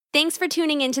Thanks for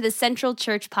tuning into the Central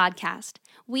Church podcast.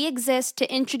 We exist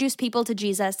to introduce people to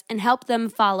Jesus and help them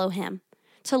follow him.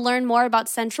 To learn more about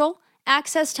Central,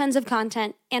 access tons of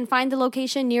content, and find the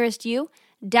location nearest you,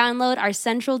 download our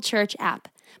Central Church app.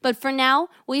 But for now,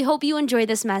 we hope you enjoy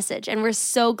this message, and we're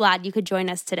so glad you could join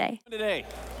us today.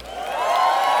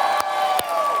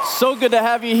 So good to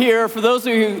have you here. For those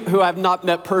of you who I've not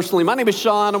met personally, my name is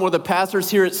Shawn. I'm one of the pastors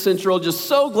here at Central. Just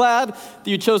so glad that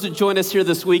you chose to join us here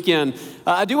this weekend.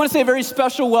 I do want to say a very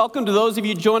special welcome to those of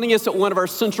you joining us at one of our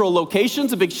Central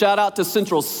locations. A big shout out to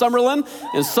Central Summerlin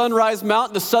and Sunrise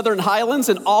Mountain, the Southern Highlands,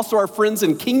 and also our friends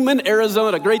in Kingman,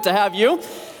 Arizona. Great to have you.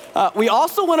 We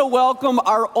also want to welcome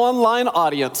our online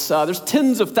audience. There's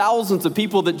tens of thousands of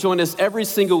people that join us every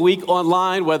single week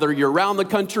online, whether you're around the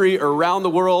country or around the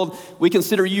world. We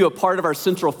consider you a part of our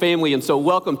Central family, and so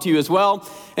welcome to you as well.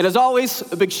 And as always,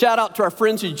 a big shout out to our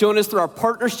friends who join us through our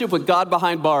partnership with God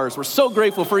Behind Bars. We're so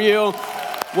grateful for you.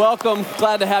 Welcome.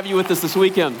 Glad to have you with us this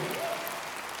weekend.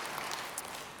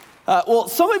 Well,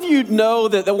 some of you know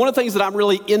that one of the things that I'm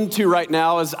really into right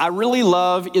now is I really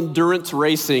love endurance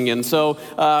racing, and so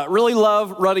really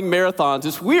love running marathons.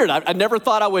 It's weird. I never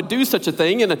thought I would do such a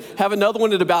thing, and have another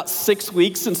one in about 6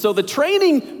 weeks, and so the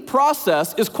training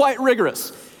process is quite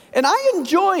rigorous, and I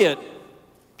enjoy it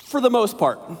for the most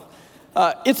part.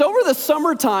 It's over the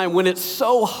summertime when it's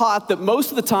so hot that most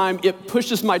of the time it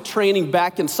pushes my training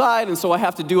back inside, and so I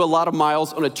have to do a lot of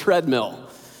miles on a treadmill.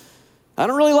 I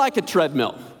don't really like a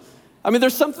treadmill. I mean,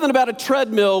 there's something about a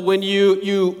treadmill when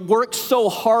you work so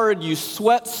hard, you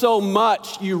sweat so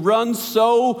much, you run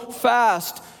so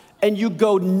fast, and you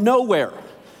go nowhere.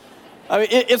 I mean,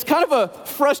 it's kind of a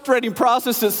frustrating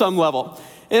process at some level.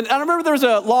 And I remember there was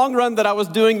a long run that I was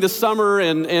doing this summer,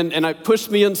 and it pushed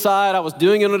me inside. I was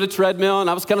doing it on a treadmill, and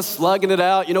I was kind of slugging it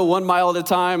out, 1 mile at a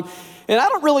time. And I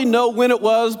don't really know when it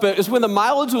was, but it was when the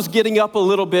mileage was getting up a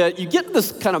little bit. You get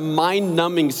this kind of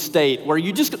mind-numbing state where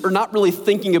you just are not really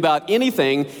thinking about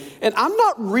anything. And I'm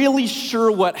not really sure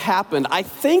what happened. I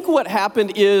think what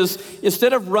happened is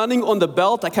instead of running on the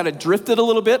belt, I kind of drifted a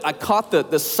little bit. I caught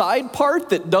the side part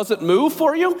that doesn't move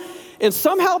for you. And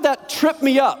somehow that tripped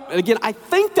me up. And again, I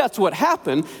think that's what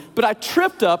happened, but I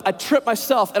tripped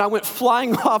myself, and I went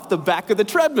flying off the back of the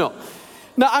treadmill.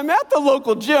 Now, I'm at the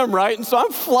local gym, right? And so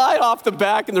I'm flying off the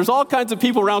back, and there's all kinds of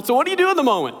people around. So what do you do in the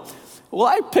moment? Well,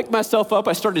 I picked myself up.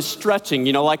 I started stretching,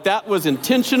 like that was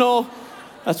intentional.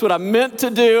 That's what I meant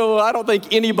to do. I don't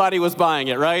think anybody was buying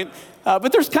it, right?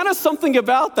 But there's kind of something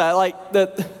about that, like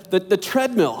the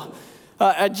treadmill.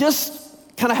 I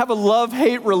just kind of have a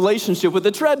love-hate relationship with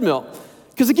the treadmill.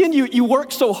 Because again, you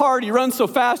work so hard, you run so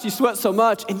fast, you sweat so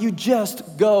much, and you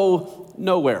just go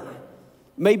nowhere.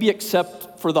 Maybe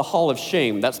except for the Hall of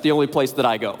Shame. That's the only place that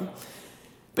I go.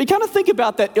 But you kind of think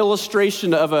about that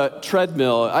illustration of a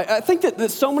treadmill. I think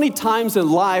that so many times in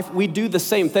life, we do the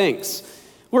same things.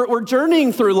 We're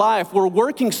journeying through life. We're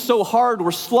working so hard.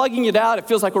 We're slugging it out. It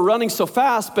feels like we're running so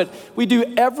fast, but we do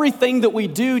everything that we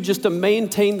do just to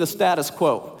maintain the status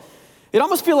quo. It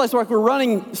almost feels like we're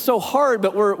running so hard,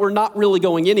 but we're not really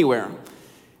going anywhere.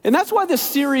 And that's why this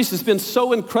series has been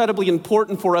so incredibly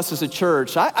important for us as a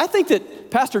church. I think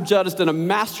that Pastor Judd has done a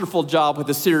masterful job with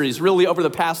the series, really, over the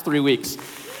past 3 weeks.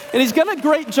 And he's done a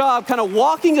great job kind of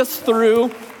walking us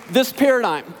through this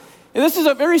paradigm. And this is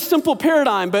a very simple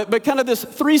paradigm, but kind of this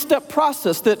 3-step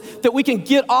process that we can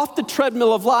get off the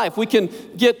treadmill of life. We can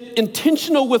get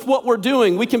intentional with what we're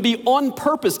doing. We can be on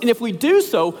purpose. And if we do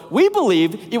so, we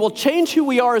believe it will change who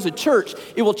we are as a church.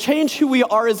 It will change who we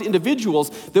are as individuals,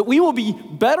 that we will be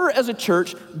better as a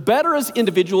church, better as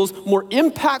individuals, more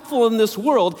impactful in this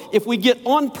world if we get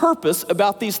on purpose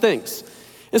about these things.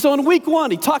 And so in week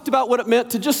 1, he talked about what it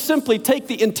meant to just simply take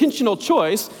the intentional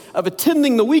choice of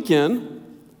attending the weekend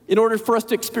in order for us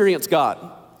to experience God.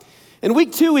 In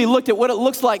week 2, we looked at what it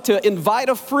looks like to invite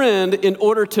a friend in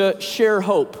order to share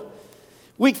hope.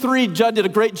 Week 3, Judd did a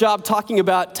great job talking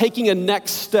about taking a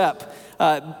next step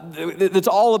that's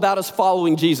all about us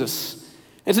following Jesus.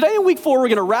 And today in week 4, we're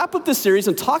going to wrap up this series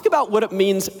and talk about what it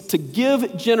means to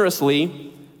give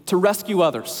generously to rescue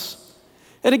others.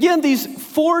 And again, these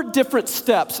 4 different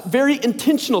steps, very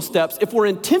intentional steps, if we're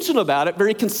intentional about it,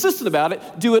 very consistent about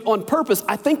it, do it on purpose,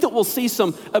 I think that we'll see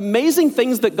some amazing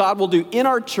things that God will do in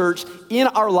our church, in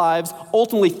our lives,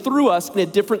 ultimately through us in a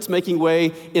difference-making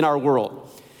way in our world.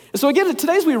 And so again,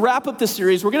 today as we wrap up this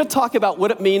series, we're going to talk about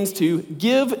what it means to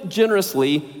give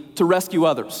generously to rescue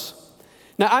others.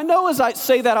 Now, I know as I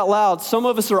say that out loud, some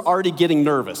of us are already getting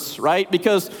nervous, right?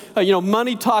 Because,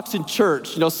 money talks in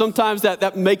church. Sometimes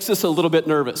that makes us a little bit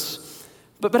nervous.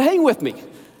 But hang with me.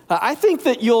 I think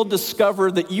that you'll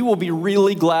discover that you will be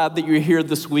really glad that you're here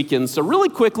this weekend. So really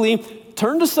quickly,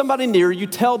 turn to somebody near you,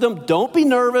 tell them, don't be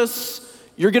nervous,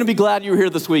 you're gonna be glad you're here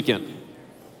this weekend.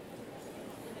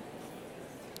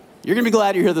 You're gonna be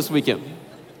glad you're here this weekend.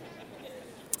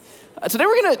 Today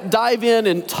we're gonna dive in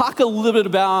and talk a little bit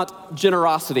about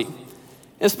generosity.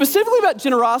 And specifically about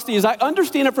generosity, as I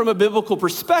understand it from a biblical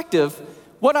perspective,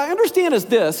 what I understand is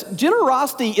this: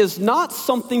 generosity is not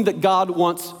something that God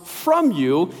wants from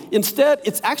you. Instead,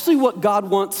 it's actually what God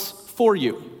wants for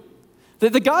you.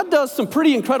 That God does some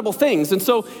pretty incredible things, and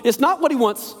so it's not what he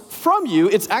wants from you,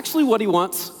 it's actually what he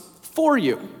wants for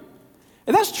you.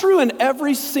 And that's true in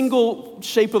every single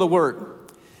shape of the word.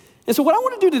 And so what I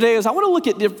want to do today is I want to look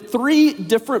at three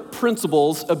different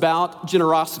principles about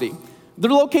generosity. They're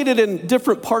located in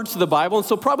different parts of the Bible, and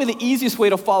so probably the easiest way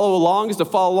to follow along is to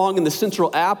follow along in the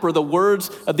Central app, where the words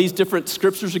of these different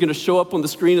scriptures are going to show up on the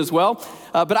screen as well.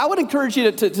 But I would encourage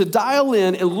you to dial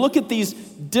in and look at these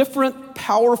different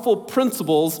powerful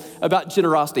principles about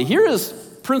generosity. Here is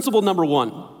principle number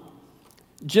one.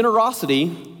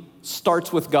 Generosity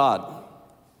starts with God.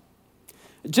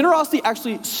 Generosity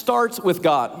actually starts with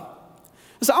God.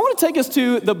 So I want to take us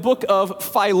to the book of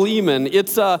Philemon.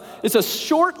 It's a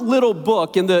short little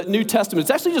book in the New Testament.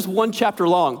 It's actually just one chapter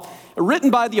long.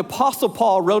 Written by the Apostle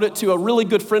Paul, wrote it to a really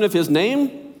good friend of his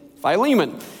named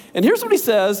Philemon. And here's what he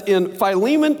says in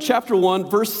Philemon chapter 1,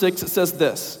 verse 6. It says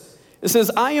this. It says,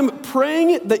 I am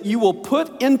praying that you will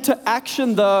put into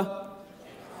action the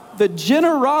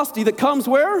generosity that comes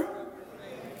where?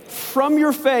 From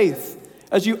your faith,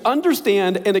 as you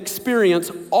understand and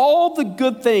experience all the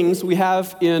good things we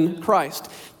have in Christ.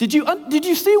 Did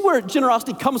you see where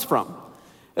generosity comes from?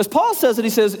 As Paul says it,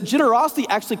 he says, generosity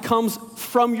actually comes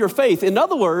from your faith. In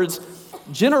other words,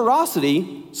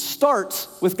 generosity starts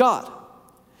with God.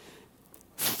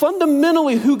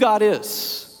 Fundamentally, who God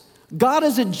is. God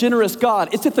is a generous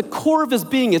God. It's at the core of his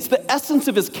being. It's the essence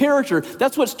of his character.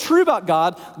 That's what's true about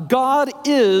God. God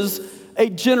is a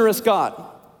generous God.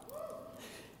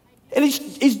 And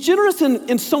he's generous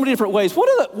in so many different ways. One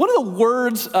of the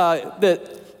words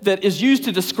that is used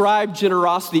to describe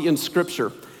generosity in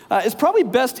Scripture is probably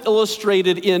best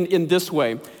illustrated in this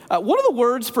way. One of the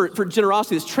words for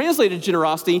generosity that's translated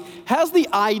generosity has the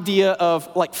idea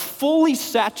of like fully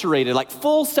saturated, like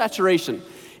full saturation.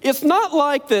 It's not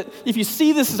like that if you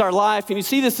see this as our life and you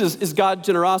see this as God's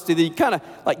generosity, that you kind of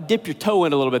like dip your toe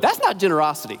in a little bit. That's not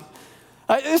generosity.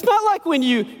 It's not like when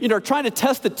you are trying to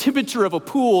test the temperature of a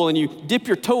pool and you dip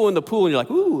your toe in the pool and you're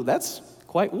like, ooh, that's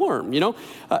quite warm,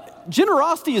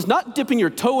 Generosity is not dipping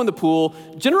your toe in the pool.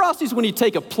 Generosity is when you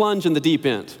take a plunge in the deep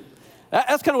end.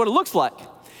 That's kind of what it looks like.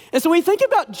 And so when you think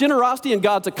about generosity in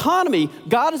God's economy,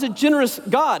 God is a generous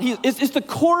God. It's the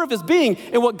core of his being.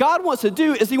 And what God wants to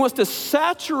do is he wants to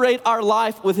saturate our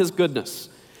life with his goodness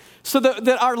so that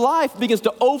our life begins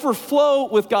to overflow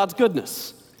with God's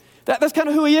goodness. That's kind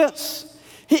of who he is.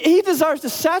 He desires to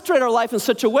saturate our life in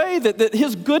such a way that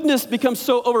his goodness becomes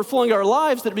so overflowing in our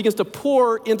lives that it begins to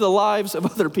pour into the lives of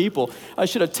other people. I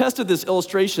should have tested this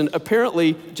illustration.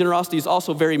 Apparently, generosity is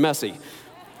also very messy.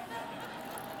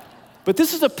 But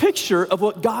this is a picture of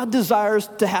what God desires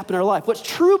to happen in our life. What's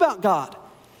true about God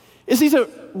is he's a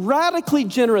radically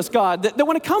generous God, that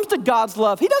when it comes to God's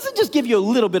love, he doesn't just give you a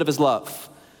little bit of his love.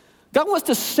 God wants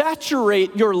to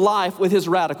saturate your life with his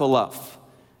radical love.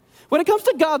 When it comes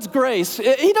to God's grace, he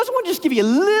doesn't want to just give you a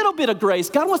little bit of grace.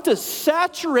 God wants to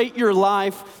saturate your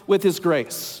life with his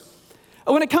grace.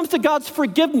 When it comes to God's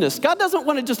forgiveness, God doesn't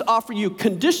want to just offer you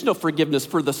conditional forgiveness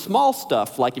for the small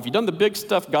stuff, like if you've done the big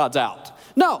stuff, God's out.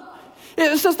 No.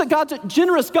 It says that God's a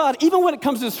generous God, even when it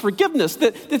comes to his forgiveness,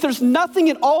 that there's nothing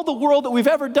in all the world that we've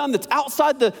ever done that's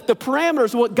outside the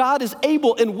parameters of what God is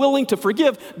able and willing to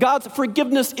forgive. God's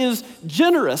forgiveness is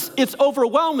generous. It's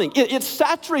overwhelming. It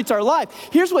saturates our life.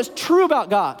 Here's what's true about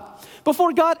God.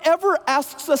 Before God ever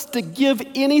asks us to give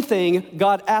anything,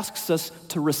 God asks us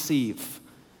to receive.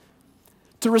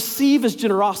 To receive is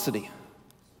generosity.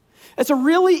 It's a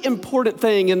really important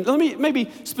thing, and let me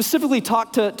maybe specifically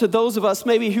talk to those of us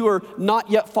maybe who are not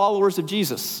yet followers of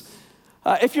Jesus.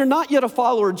 If you're not yet a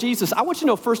follower of Jesus, I want you to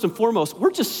know first and foremost,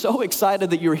 we're just so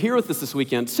excited that you're here with us this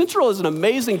weekend. Central is an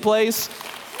amazing place.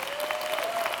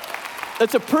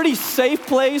 It's a pretty safe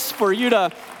place for you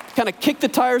to kind of kick the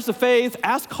tires of faith,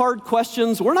 ask hard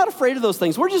questions. We're not afraid of those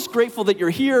things. We're just grateful that you're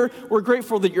here. We're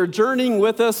grateful that you're journeying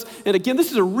with us. And again,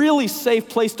 this is a really safe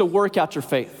place to work out your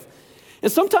faith.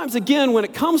 And sometimes, again, when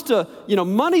it comes to,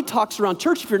 money talks around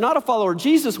church, if you're not a follower of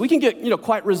Jesus, we can get,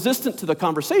 quite resistant to the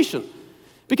conversation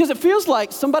because it feels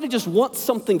like somebody just wants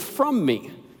something from me.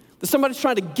 that somebody's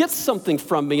trying to get something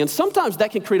from me. And sometimes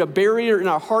that can create a barrier in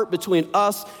our heart between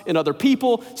us and other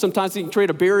people. Sometimes it can create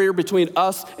a barrier between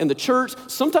us and the church.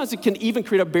 Sometimes it can even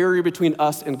create a barrier between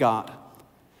us and God.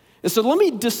 And so let me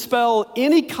dispel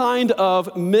any kind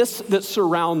of myths that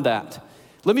surround that.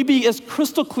 Let me be as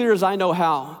crystal clear as I know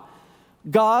how.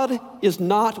 God is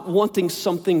not wanting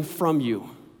something from you.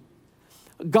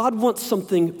 God wants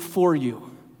something for you.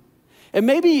 And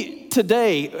maybe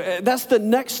today, that's the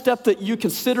next step that you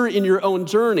consider in your own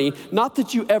journey. Not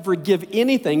that you ever give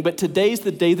anything, but today's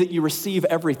the day that you receive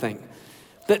everything.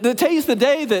 Today's the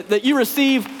day that you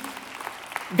receive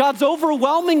God's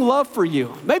overwhelming love for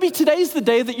you. Maybe today's the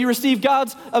day that you receive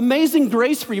God's amazing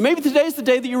grace for you. Maybe today's the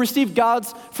day that you receive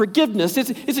God's forgiveness.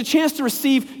 It's a chance to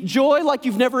receive joy like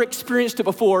you've never experienced it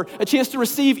before, a chance to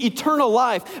receive eternal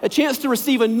life, a chance to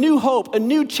receive a new hope, a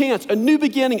new chance, a new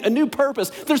beginning, a new purpose.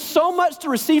 There's so much to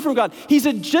receive from God. He's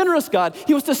a generous God.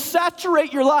 He wants to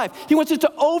saturate your life. He wants it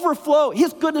to overflow,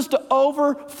 His goodness to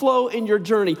overflow in your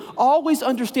journey. Always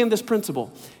understand this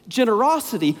principle.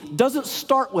 Generosity doesn't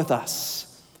start with us.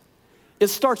 It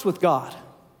starts with God.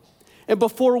 And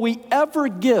before we ever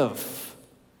give,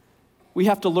 we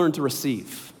have to learn to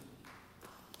receive.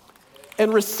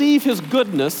 And receive His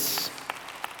goodness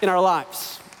in our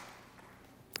lives.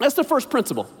 That's the first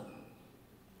principle.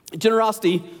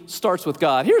 Generosity starts with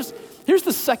God. Here's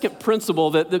the second principle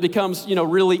that becomes,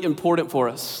 really important for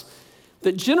us.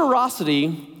 That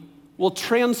generosity will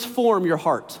transform your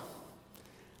heart.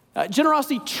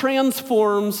 Generosity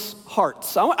transforms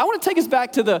hearts. I want to take us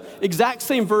back to the exact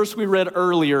same verse we read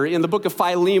earlier in the book of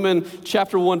Philemon,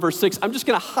 chapter 1, verse 6. I'm just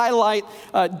going to highlight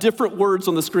different words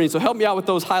on the screen, so help me out with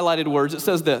those highlighted words. It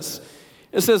says this.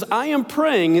 It says, I am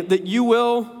praying that you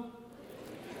will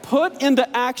put into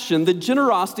action the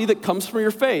generosity that comes from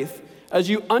your faith as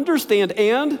you understand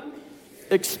and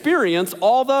experience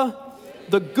all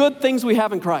the good things we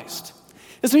have in Christ.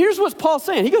 And so here's what Paul's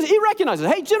saying. He recognizes,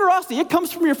 hey, generosity, it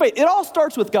comes from your faith. It all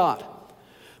starts with God.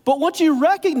 But once you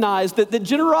recognize that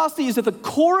generosity is at the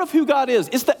core of who God is,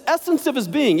 it's the essence of His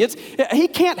being. He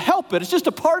can't help it. It's just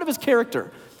a part of His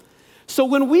character. So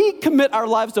when we commit our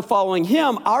lives to following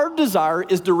Him, our desire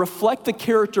is to reflect the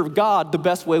character of God the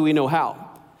best way we know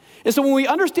how. And so when we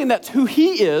understand that's who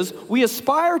He is, we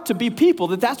aspire to be people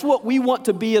that's what we want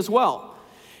to be as well.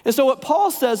 And so what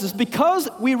Paul says is because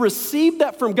we receive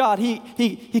that from God,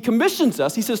 he commissions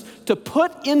us, he says, to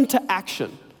put into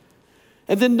action.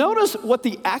 And then notice what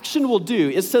the action will do.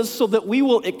 It says so that we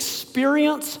will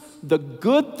experience the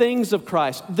good things of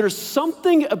Christ. There's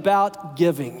something about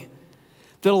giving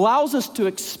that allows us to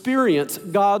experience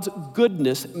God's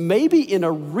goodness, maybe in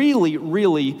a really,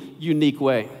 really unique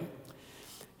way.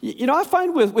 I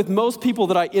find with most people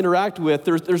that I interact with,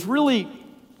 there's really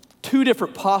two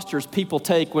different postures people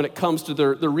take when it comes to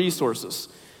their resources.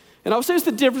 And I would say it's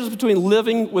the difference between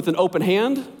living with an open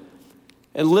hand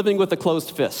and living with a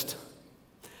closed fist.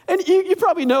 And you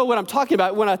probably know what I'm talking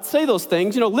about when I say those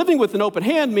things. Living with an open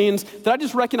hand means that I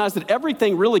just recognize that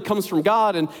everything really comes from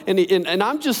God, and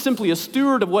I'm just simply a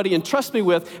steward of what He entrusts me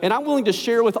with, and I'm willing to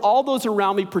share with all those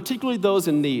around me, particularly those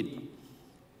in need.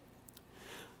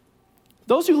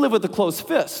 Those who live with a closed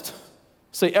fist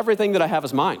say everything that I have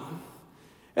is mine.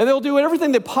 And they'll do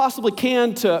everything they possibly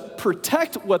can to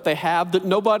protect what they have, that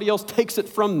nobody else takes it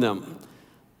from them.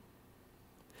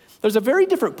 There's a very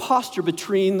different posture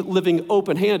between living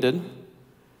open-handed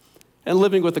and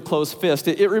living with a closed fist.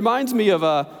 It reminds me of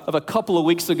a couple of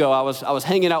weeks ago. I was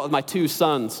hanging out with my two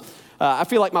sons. I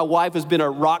feel like my wife has been a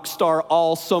rock star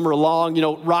all summer long.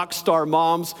 Rock star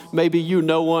moms, maybe you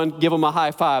know one, give them a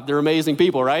high five. They're amazing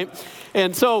people, right?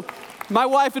 And so my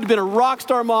wife had been a rock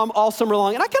star mom all summer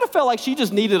long, and I kind of felt like she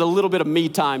just needed a little bit of me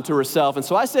time to herself. And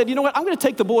so I said, you know what, I'm going to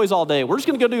take the boys all day. We're just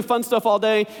going to go do fun stuff all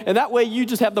day, and that way you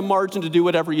just have the margin to do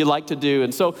whatever you like to do.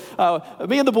 And so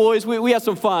me and the boys, we had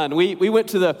some fun. We went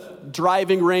to the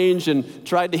driving range and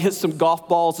tried to hit some golf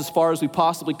balls as far as we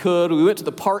possibly could. We went to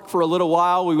the park for a little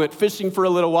while. We went fishing for a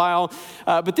little while.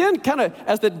 But then kind of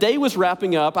as the day was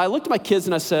wrapping up, I looked at my kids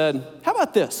and I said, how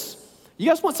about this? You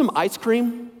guys want some ice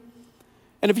cream?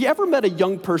 And have you ever met a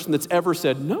young person that's ever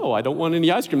said, no, I don't want any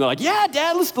ice cream? They're like, yeah,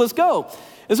 Dad, let's go.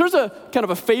 And so there's a kind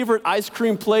of a favorite ice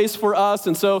cream place for us.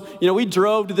 And so, we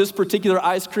drove to this particular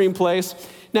ice cream place.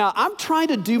 Now, I'm trying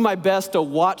to do my best to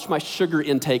watch my sugar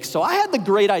intake. So I had the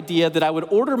great idea that I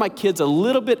would order my kids a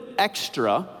little bit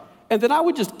extra, and then I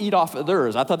would just eat off of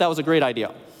theirs. I thought that was a great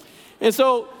idea. And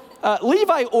so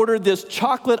Levi ordered this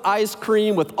chocolate ice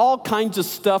cream with all kinds of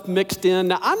stuff mixed in.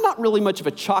 Now, I'm not really much of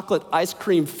a chocolate ice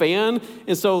cream fan,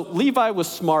 and so Levi was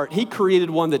smart. He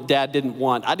created one that Dad didn't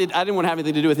want. I didn't want to have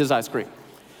anything to do with his ice cream.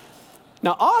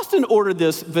 Now, Austin ordered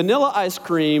this vanilla ice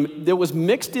cream that was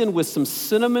mixed in with some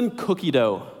cinnamon cookie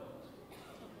dough.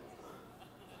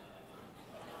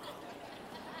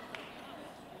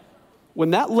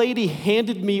 When that lady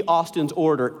handed me Austin's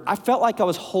order, I felt like I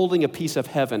was holding a piece of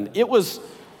heaven. It was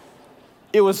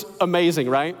amazing,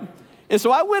 right? And so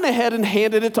I went ahead and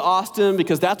handed it to Austin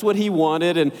because that's what he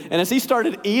wanted. And as he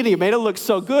started eating, it made it look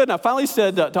so good. And I finally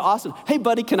said to Austin, "Hey,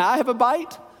 buddy, can I have a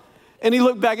bite?" And he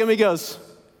looked back at me and goes,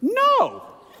 "No."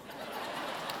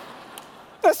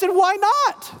 I said, "Why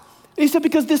not?" And he said,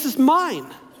 "Because this is mine."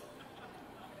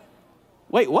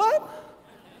 Wait, what?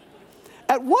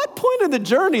 At what point in the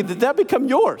journey did that become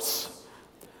yours?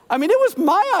 I mean, it was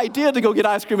my idea to go get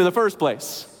ice cream in the first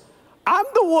place. I'm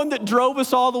the one that drove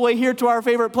us all the way here to our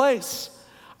favorite place.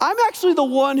 I'm actually the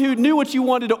one who knew what you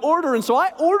wanted to order, and so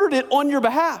I ordered it on your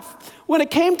behalf. When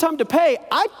it came time to pay,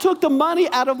 I took the money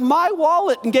out of my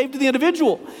wallet and gave to the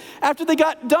individual. After they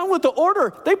got done with the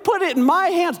order, they put it in my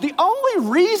hands. The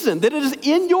only reason that it is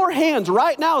in your hands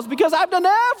right now is because I've done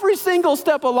every single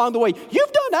step along the way.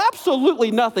 You've done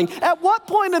absolutely nothing. At what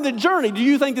point in the journey do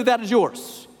you think that that is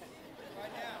yours?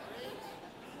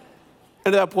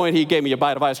 And at that point, he gave me a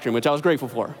bite of ice cream, which I was grateful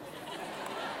for.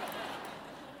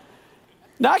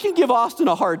 Now, I can give Austin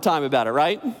a hard time about it,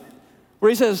 right? Where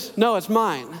he says, "No, it's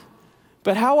mine."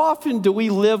 But how often do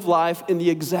we live life in the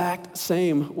exact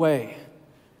same way?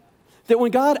 That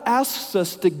when God asks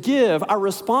us to give, our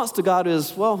response to God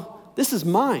is, "Well, this is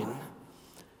mine."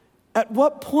 At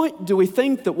what point do we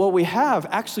think that what we have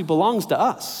actually belongs to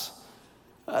us?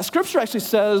 Scripture actually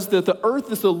says that the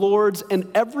earth is the Lord's and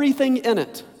everything in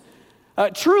it.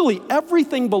 Truly,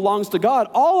 everything belongs to God.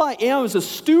 All I am is a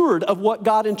steward of what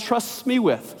God entrusts me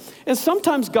with. And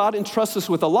sometimes God entrusts us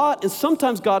with a lot, and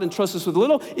sometimes God entrusts us with a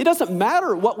little. It doesn't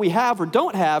matter what we have or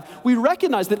don't have. We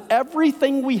recognize that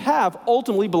everything we have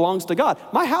ultimately belongs to God.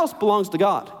 My house belongs to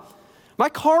God. My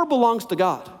car belongs to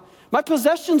God. My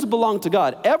possessions belong to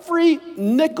God. Every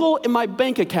nickel in my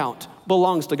bank account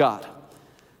belongs to God.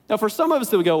 Now, for some of us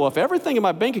that would go, "Well, if everything in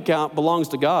my bank account belongs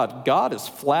to God, God is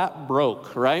flat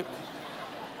broke," right?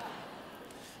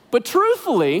 But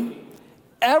truthfully,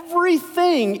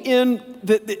 everything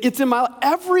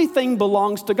everything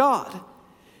belongs to God.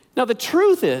 Now, the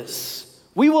truth is,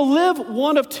 we will live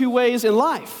one of two ways in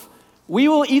life. We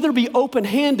will either be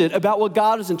open-handed about what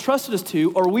God has entrusted us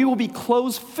to, or we will be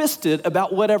closed-fisted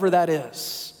about whatever that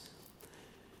is.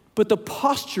 But the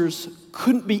postures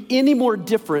couldn't be any more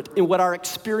different in what our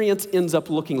experience ends up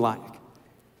looking like.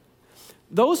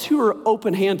 Those who are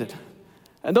open-handed,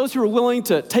 and those who are willing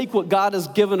to take what God has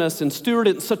given us and steward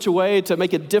it in such a way to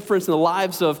make a difference in the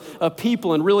lives of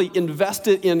people and really invest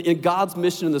it in God's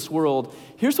mission in this world,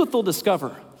 here's what they'll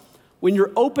discover. When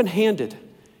you're open-handed,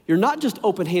 you're not just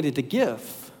open-handed to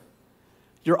give,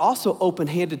 you're also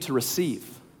open-handed to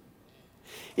receive.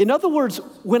 In other words,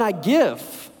 when I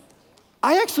give,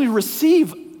 I actually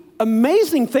receive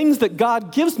amazing things that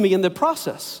God gives me in the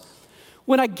process.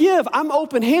 When I give, I'm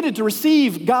open-handed to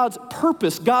receive God's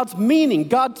purpose, God's meaning,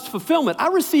 God's fulfillment. I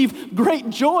receive great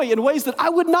joy in ways that I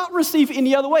would not receive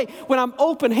any other way. When I'm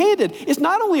open-handed, it's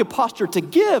not only a posture to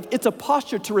give, it's a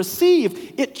posture to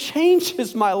receive. It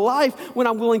changes my life when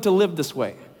I'm willing to live this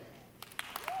way.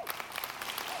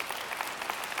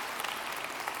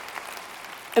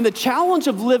 And the challenge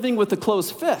of living with a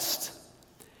closed fist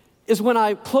is when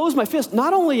I close my fist,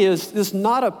 not only is this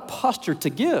not a posture to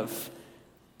give,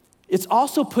 it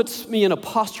also puts me in a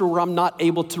posture where I'm not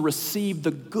able to receive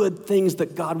the good things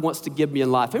that God wants to give me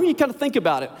in life. I mean, you kind of think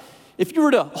about it. If you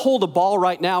were to hold a ball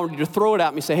right now and you to throw it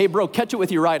at me and say, "Hey, bro, catch it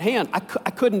with your right hand," I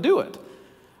couldn't do it.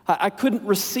 I couldn't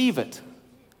receive it.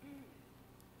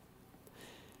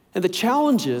 And the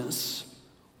challenge is,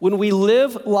 when we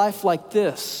live life like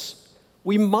this,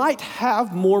 we might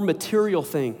have more material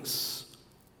things,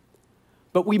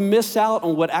 but we miss out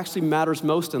on what actually matters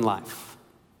most in life.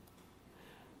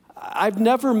 I've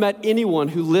never met anyone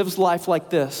who lives life like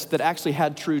this that actually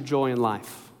had true joy in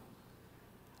life.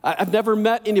 I've never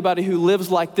met anybody who lives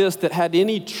like this that had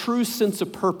any true sense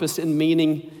of purpose and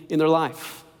meaning in their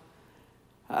life.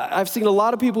 I've seen a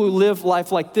lot of people who live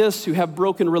life like this who have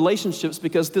broken relationships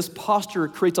because this posture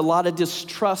creates a lot of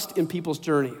distrust in people's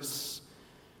journeys.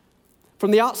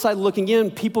 From the outside looking in,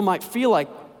 people might feel like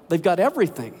they've got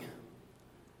everything,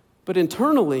 but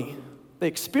internally, the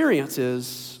experience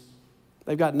is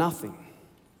they've got nothing.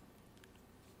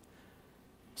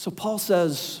 So Paul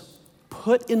says,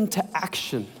 put into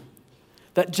action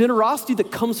that generosity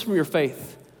that comes from your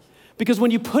faith. Because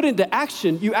when you put into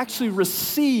action, you actually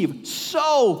receive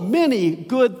so many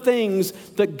good things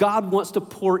that God wants to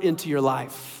pour into your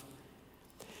life.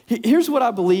 Here's what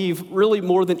I believe really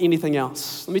more than anything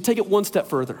else. Let me take it one step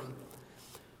further.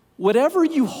 Whatever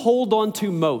you hold on to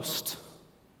most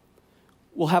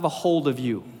will have a hold of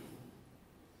you.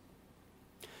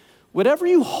 Whatever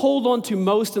you hold on to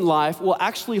most in life will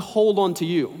actually hold on to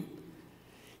you.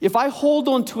 If I hold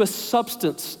on to a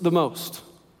substance the most,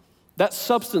 that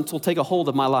substance will take a hold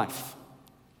of my life.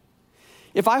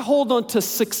 If I hold on to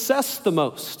success the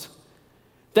most,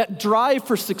 that drive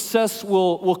for success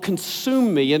will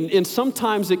consume me, and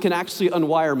sometimes it can actually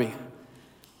unwire me.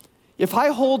 If I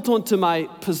hold on to my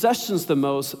possessions the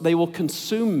most, they will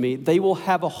consume me. They will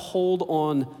have a hold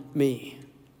on me.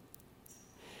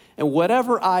 And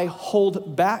whatever I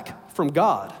hold back from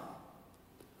God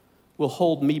will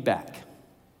hold me back.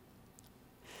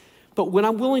 But when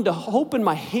I'm willing to open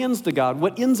my hands to God,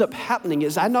 what ends up happening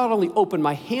is I not only open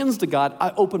my hands to God,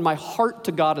 I open my heart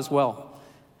to God as well.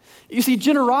 You see,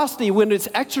 generosity, when it's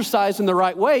exercised in the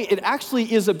right way, it actually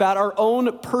is about our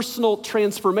own personal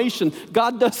transformation.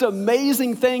 God does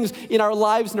amazing things in our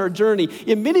lives and our journey.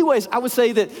 In many ways, I would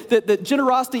say that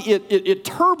generosity, it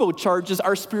turbocharges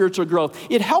our spiritual growth.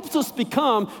 It helps us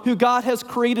become who God has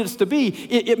created us to be.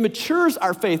 It matures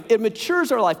our faith. It matures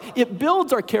our life. It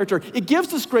builds our character. It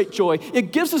gives us great joy.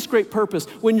 It gives us great purpose.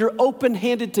 When you're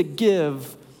open-handed to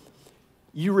give,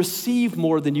 you receive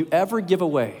more than you ever give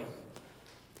away.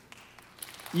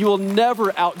 You will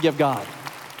never outgive God.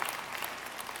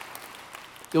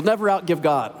 You'll never outgive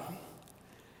God.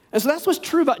 And so that's what's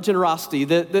true about generosity,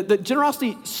 that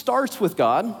generosity starts with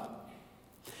God,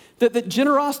 that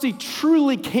generosity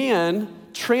truly can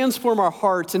transform our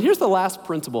hearts. And here's the last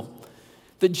principle,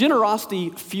 that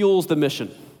generosity fuels the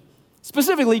mission.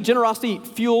 Specifically, generosity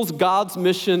fuels God's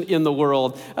mission in the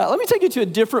world. Let me take you to a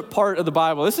different part of the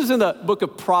Bible. This is in the book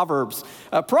of Proverbs.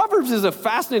 Proverbs is a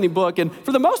fascinating book, and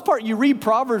for the most part, you read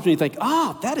Proverbs and you think,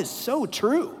 that is so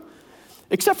true.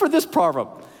 Except for this proverb.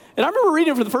 And I remember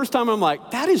reading it for the first time, and I'm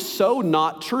like, that is so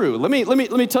not true. Let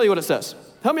me tell you what it says.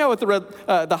 Help me out with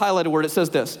the highlighted word. It says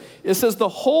this. It says, the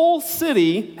whole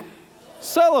city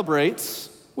celebrates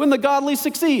when the godly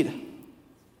succeed.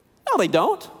 No, they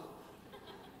don't.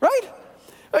 Right?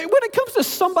 When it comes to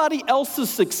somebody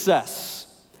else's success,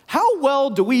 how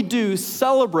well do we do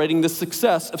celebrating the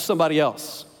success of somebody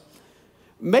else?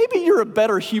 Maybe you're a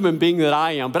better human being than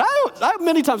I am, but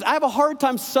many times I have a hard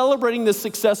time celebrating the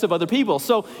success of other people.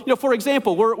 So, for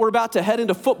example, we're about to head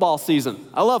into football season.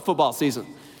 I love football season.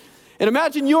 And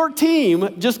imagine your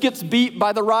team just gets beat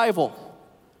by the rival.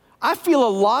 I feel a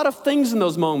lot of things in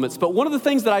those moments, but one of the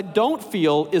things that I don't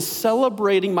feel is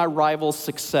celebrating my rival's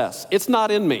success. It's not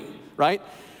in me, right?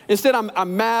 Instead,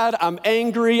 I'm mad, I'm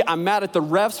angry, I'm mad at the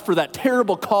refs for that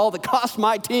terrible call that cost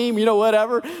my team,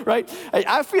 whatever, right?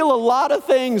 I feel a lot of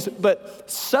things, but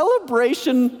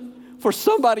celebration for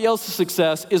somebody else's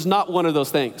success is not one of those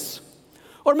things.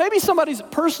 Or maybe somebody's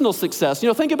personal success.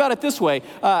 Think about it this way.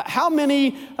 How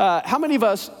many of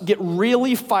us get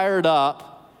really fired up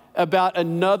about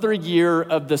another year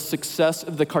of the success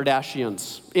of the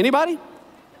Kardashians? Anybody?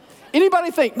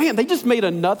 Anybody think, man, they just made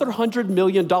another $100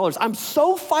 million. I'm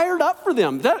so fired up for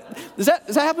them. Does that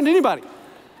happen to anybody?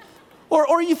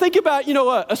 Or you think about,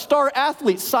 a star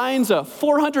athlete signs a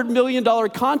 $400 million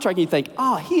contract and you think,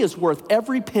 he is worth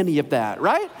every penny of that,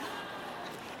 right?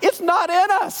 It's not in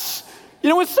us.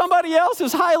 When somebody else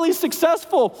is highly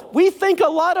successful, we think a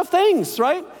lot of things,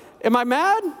 right? Am I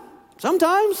mad?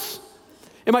 Sometimes.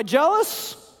 Am I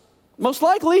jealous? Most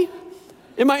likely.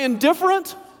 Am I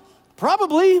indifferent?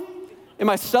 Probably. Am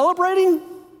I celebrating?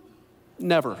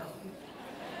 Never.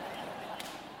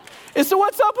 And so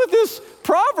what's up with this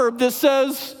proverb that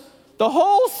says, the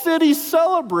whole city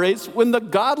celebrates when the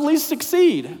godly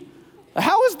succeed?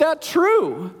 How is that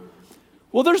true?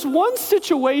 Well, there's one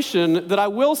situation that I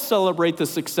will celebrate the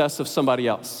success of somebody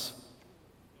else.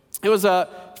 It was a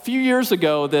few years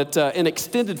ago that an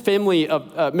extended family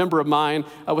member of mine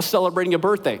was celebrating a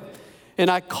birthday. And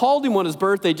I called him on his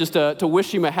birthday just to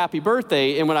wish him a happy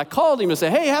birthday. And when I called him to say,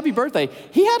 hey, happy birthday,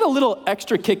 he had a little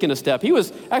extra kick in his step. He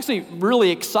was actually really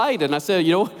excited. And I said,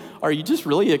 are you just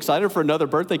really excited for another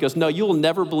birthday? He goes, no, you will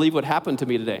never believe what happened to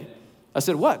me today. I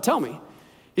said, what? Tell me.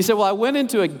 He said, well, I went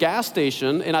into a gas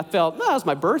station and I felt, it's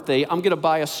my birthday. I'm going to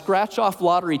buy a scratch-off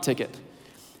lottery ticket.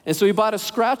 And so he bought a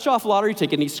scratch-off lottery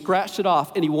ticket, and he scratched it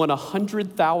off, and he won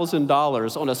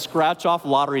 $100,000 on a scratch-off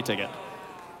lottery ticket.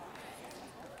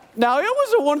 Now, it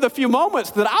was one of the few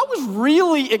moments that I was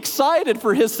really excited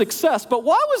for his success. But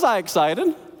why was I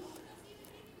excited?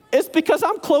 It's because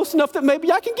I'm close enough that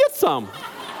maybe I can get some,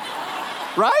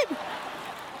 right?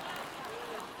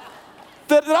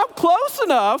 That I'm close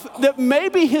enough that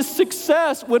maybe his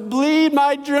success would lead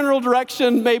my general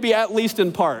direction, maybe at least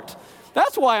in part.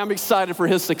 That's why I'm excited for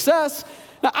his success.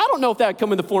 Now, I don't know if that would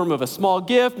come in the form of a small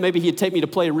gift. Maybe he'd take me to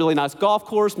play a really nice golf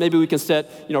course. Maybe we can sit,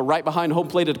 right behind home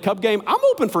plate at a Cub game. I'm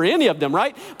open for any of them,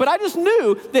 right? But I just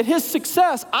knew that his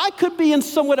success, I could be in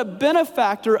somewhat a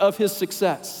benefactor of his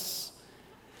success.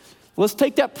 Let's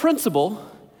take that principle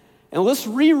and let's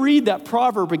reread that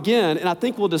proverb again, and I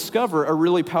think we'll discover a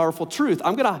really powerful truth.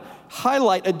 I'm going to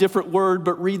highlight a different word,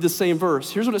 but read the same verse.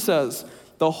 Here's what it says.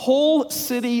 The whole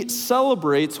city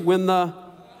celebrates when the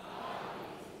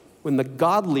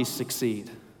godly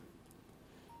succeed.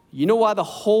 You know why the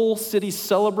whole city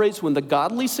celebrates when the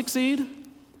godly succeed?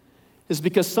 Is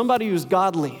because somebody who's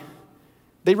godly,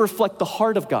 they reflect the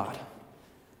heart of God.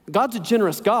 God's a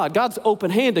generous God. God's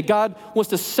open-handed. God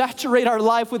wants to saturate our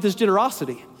life with his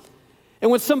generosity. And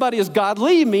when somebody is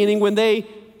godly, meaning when they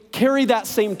carry that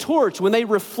same torch, when they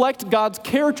reflect God's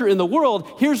character in the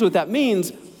world, here's what that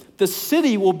means. The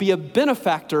city will be a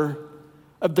benefactor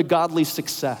of the godly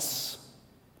success.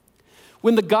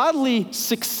 When the godly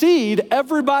succeed,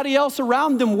 everybody else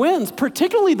around them wins,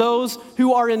 particularly those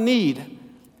who are in need.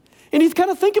 And you kind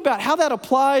of think about how that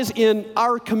applies in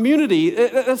our community.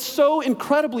 That's so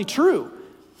incredibly true.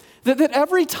 That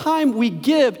every time we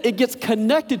give, it gets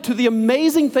connected to the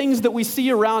amazing things that we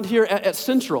see around here at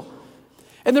Central.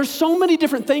 And there's so many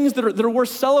different things that are worth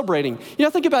celebrating.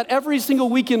 Think about every single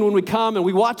weekend when we come and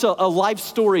we watch a life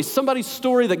story, somebody's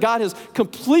story that God has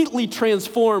completely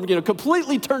transformed,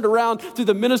 completely turned around through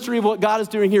the ministry of what God is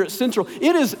doing here at Central.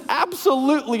 It is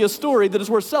absolutely a story that is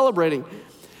worth celebrating.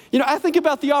 I think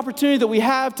about the opportunity that we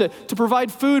have to provide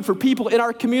food for people in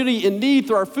our community in need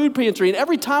through our food pantry. And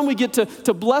every time we get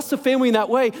to bless a family in that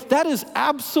way, that is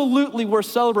absolutely worth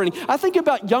celebrating. I think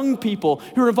about young people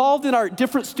who are involved in our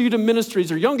different student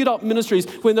ministries or young adult ministries.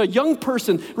 When a young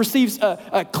person receives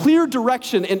a clear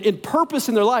direction and purpose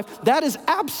in their life, that is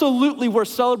absolutely worth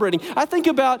celebrating. I think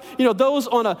about, those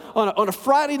on a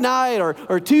Friday night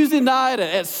or Tuesday night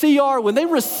at CR when they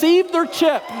receive their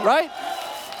chip, right?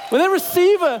 When they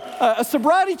receive a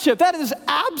sobriety chip, that is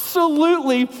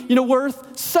absolutely,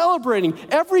 worth celebrating.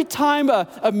 Every time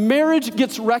a marriage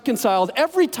gets reconciled,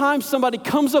 every time somebody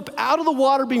comes up out of the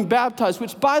water being baptized,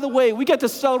 which, by the way, we got to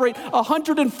celebrate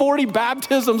 140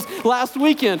 baptisms last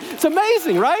weekend. It's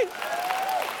amazing, right?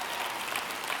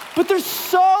 But there's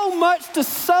so much to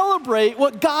celebrate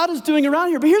what God is doing around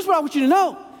here. But here's what I want you to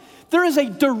know. There is a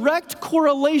direct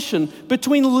correlation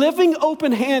between living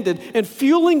open-handed and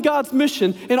fueling God's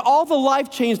mission and all the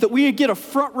life change that we get a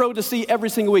front row to see every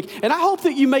single week. And I hope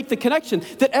that you make the connection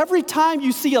that every time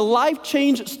you see a life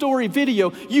change story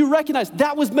video, you recognize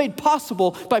that was made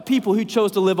possible by people who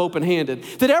chose to live open-handed.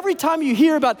 That every time you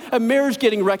hear about a marriage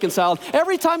getting reconciled,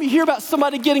 every time you hear about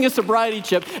somebody getting a sobriety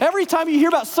chip, every time you hear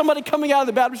about somebody coming out of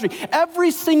the baptistry,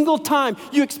 every single time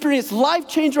you experience life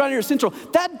change around here at Central,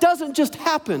 that doesn't just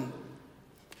happen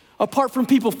apart from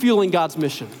people fueling God's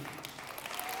mission.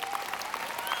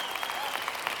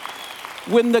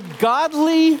 When the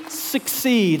godly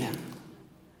succeed,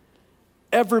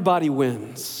 everybody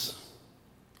wins.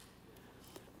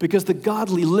 Because the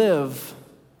godly live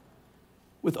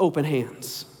with open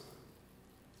hands.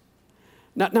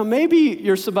 Now maybe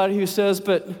you're somebody who says,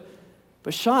 but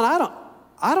Shawn,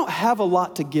 I don't have a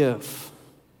lot to give.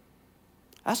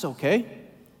 That's okay.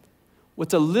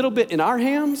 What's a little bit in our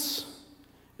hands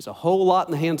is a whole lot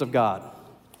in the hands of God.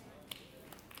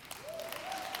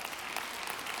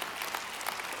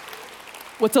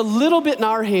 What's a little bit in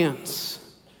our hands,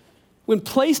 when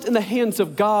placed in the hands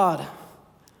of God,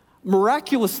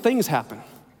 miraculous things happen.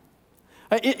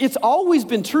 It's always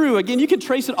been true. Again, you can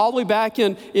trace it all the way back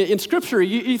in Scripture.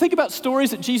 You think about stories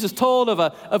that Jesus told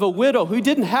of a widow who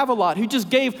didn't have a lot, who just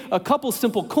gave a couple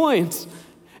simple coins.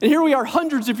 And here we are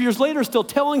hundreds of years later still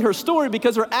telling her story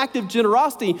because her act of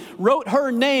generosity wrote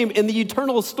her name in the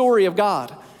eternal story of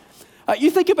God. You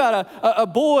think about a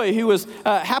boy who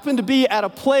happened to be at a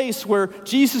place where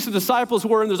Jesus' disciples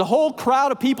were, and there's a whole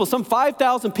crowd of people, some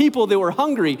 5,000 people that were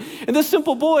hungry. And this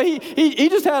simple boy, he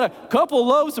just had a couple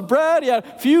loaves of bread, he had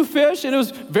a few fish, and it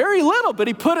was very little, but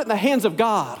he put it in the hands of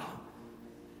God.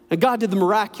 And God did the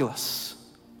miraculous.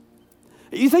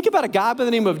 You think about a guy by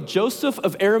the name of Joseph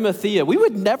of Arimathea. We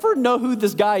would never know who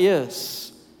this guy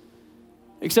is,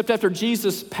 except after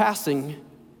Jesus' passing,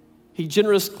 he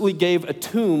generously gave a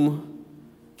tomb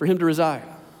for him to reside.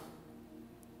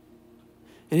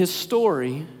 And his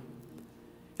story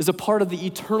is a part of the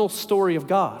eternal story of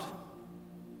God.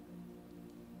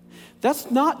 That's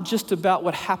not just about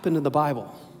what happened in the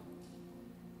Bible.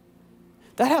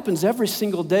 That happens every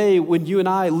single day when you and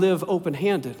I live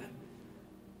open-handed.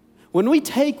 When we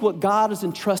take what God has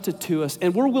entrusted to us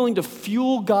and we're willing to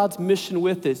fuel God's mission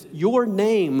with it, your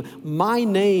name, my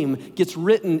name, gets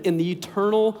written in the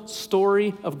eternal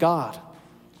story of God.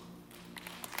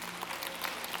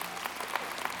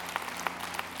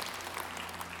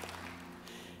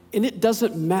 And it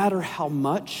doesn't matter how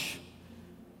much.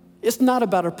 It's not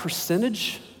about a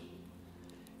percentage.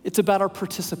 It's about our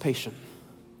participation.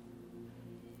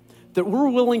 That we're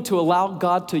willing to allow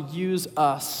God to use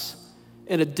us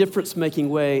in a difference-making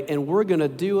way, and we're gonna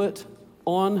do it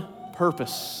on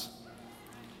purpose.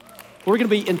 We're gonna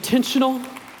be intentional.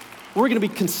 We're gonna be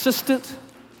consistent.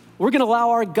 We're gonna allow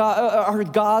our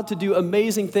God to do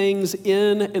amazing things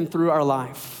in and through our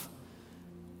life.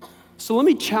 So let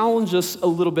me challenge us a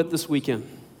little bit this weekend.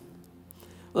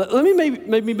 Let me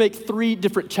maybe make 3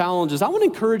 different challenges. I want to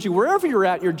encourage you, wherever you're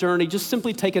at in your journey, just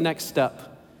simply take a next step.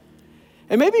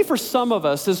 And maybe for some of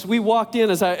us, as we walked in,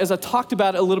 as I talked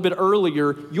about it a little bit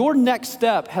earlier, your next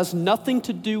step has nothing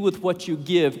to do with what you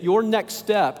give. Your next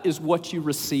step is what you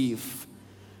receive.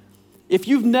 If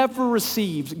you've never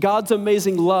received God's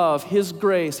amazing love, His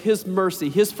grace, His mercy,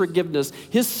 His forgiveness,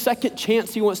 His second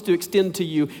chance He wants to extend to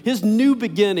you, His new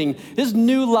beginning, His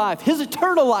new life, His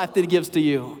eternal life that He gives to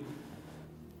you,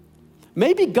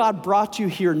 maybe God brought you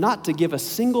here not to give a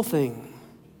single thing,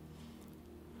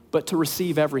 but to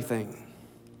receive everything.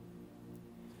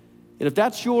 And if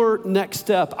that's your next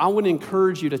step, I want to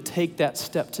encourage you to take that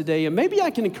step today. And maybe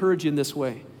I can encourage you in this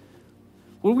way.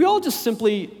 Will we all just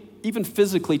simply, even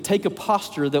physically, take a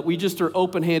posture that we just are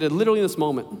open-handed, literally in this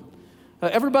moment?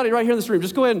 Everybody right here in this room,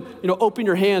 just go ahead and open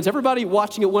your hands. Everybody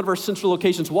watching at one of our central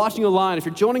locations, watching online, if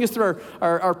you're joining us through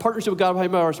our partnership with God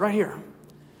Behind Bars, right here.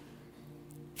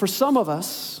 For some of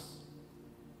us,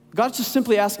 God's just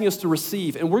simply asking us to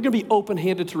receive, and we're going to be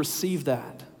open-handed to receive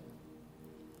that.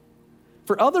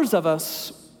 For others of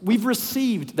us, we've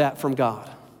received that from God.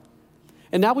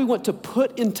 And now we want to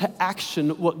put into action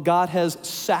what God has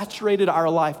saturated our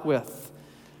life with.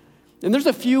 And there's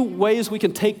a few ways we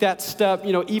can take that step,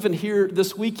 even here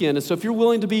this weekend. And so if you're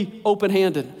willing to be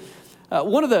open-handed,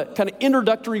 one of the kind of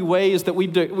introductory ways that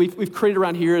we've created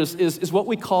around here is what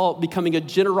we call becoming a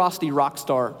generosity rock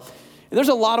star. And there's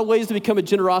a lot of ways to become a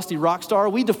generosity rock star.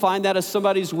 We define that as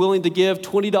somebody who's willing to give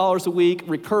 $20 a week,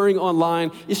 recurring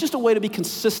online. It's just a way to be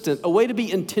consistent, a way to be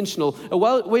intentional, a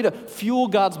way to fuel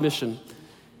God's mission.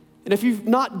 And if you've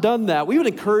not done that, we would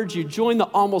encourage you, join the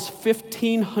almost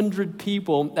 1,500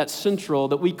 people at Central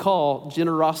that we call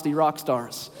generosity rock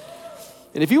stars.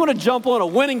 And if you want to jump on a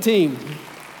winning team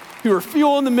who are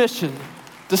fueling the mission,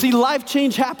 to see life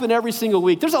change happen every single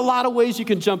week, there's a lot of ways you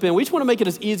can jump in. We just want to make it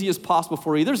as easy as possible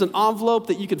for you. There's an envelope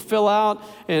that you can fill out,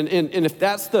 and if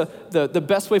that's the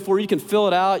best way for you, you can fill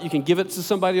it out. You can give it to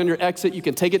somebody on your exit. You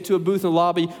can take it to a booth in the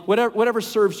lobby, whatever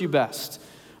serves you best.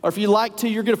 Or if you like to,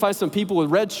 you're going to find some people with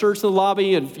red shirts in the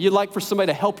lobby, and if you'd like for somebody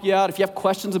to help you out, if you have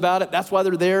questions about it, that's why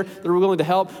they're there. They're willing to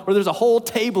help. Or there's a whole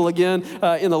table again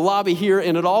in the lobby here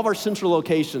and at all of our central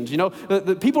locations.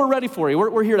 The people are ready for you.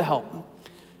 We're here to help.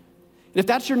 And if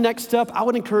that's your next step, I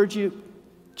would encourage you,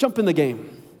 jump in the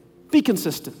game. Be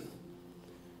consistent.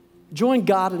 Join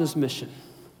God in His mission.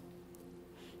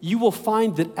 You will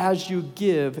find that as you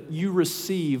give, you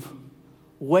receive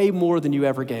way more than you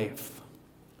ever gave.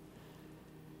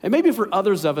 And maybe for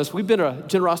others of us, we've been a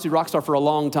generosity rock star for a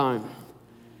long time.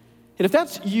 And if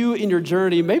that's you in your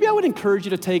journey, maybe I would encourage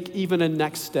you to take even a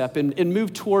next step and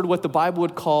move toward what the Bible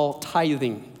would call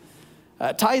tithing.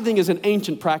 Tithing is an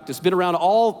ancient practice, been around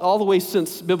all the way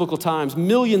since biblical times.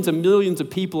 Millions and millions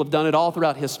of people have done it all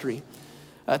throughout history.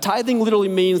 Tithing literally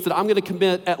means that I'm going to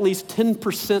commit at least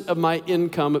 10% of my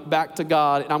income back to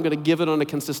God, and I'm going to give it on a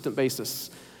consistent basis.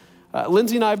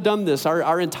 Lindsay and I have done this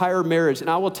our entire marriage, and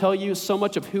I will tell you, so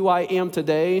much of who I am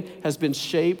today has been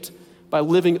shaped by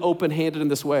living open-handed in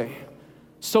this way.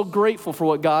 So grateful for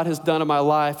what God has done in my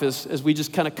life as we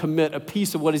just kind of commit a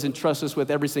piece of what He's entrusted us with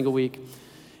every single week.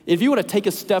 If you want to take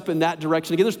a step in that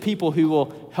direction, again, there's people who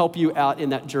will help you out in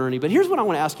that journey. But here's what I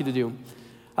want to ask you to do.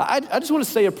 I just want to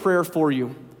say a prayer for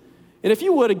you. And if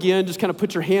you would, again, just kind of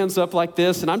put your hands up like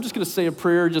this, and I'm just going to say a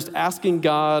prayer just asking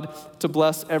God to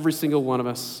bless every single one of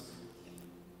us.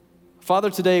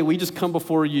 Father, today we just come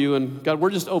before you, and God,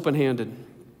 we're just open-handed.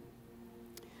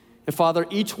 And Father,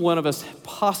 each one of us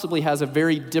possibly has a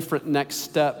very different next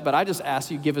step, but I just ask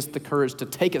you give us the courage to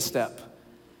take a step.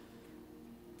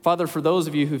 Father, for those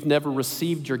of you who've never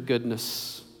received your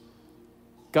goodness,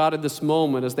 God, at this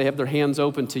moment, as they have their hands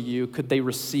open to you, could they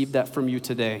receive that from you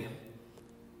today?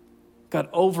 God,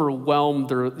 overwhelm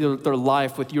their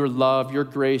life with your love, your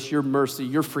grace, your mercy,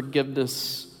 your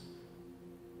forgiveness,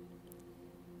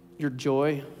 your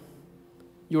joy,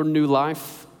 your new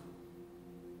life.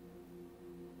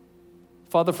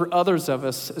 Father, for others of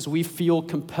us, as we feel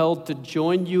compelled to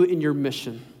join you in your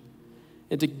mission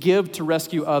and to give to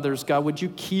rescue others, God, would you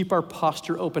keep our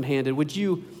posture open-handed? Would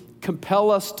you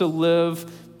compel us to live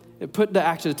and put into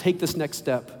action to take this next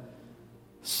step?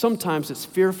 Sometimes it's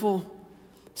fearful.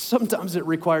 Sometimes it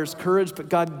requires courage, but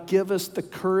God, give us the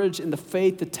courage and the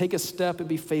faith to take a step and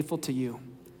be faithful to you,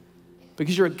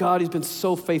 because you're a God who's been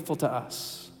so faithful to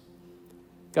us.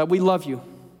 God, we love you.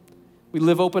 We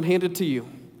live open-handed to you.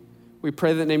 We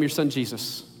pray that in the name of your son,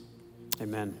 Jesus.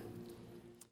 Amen.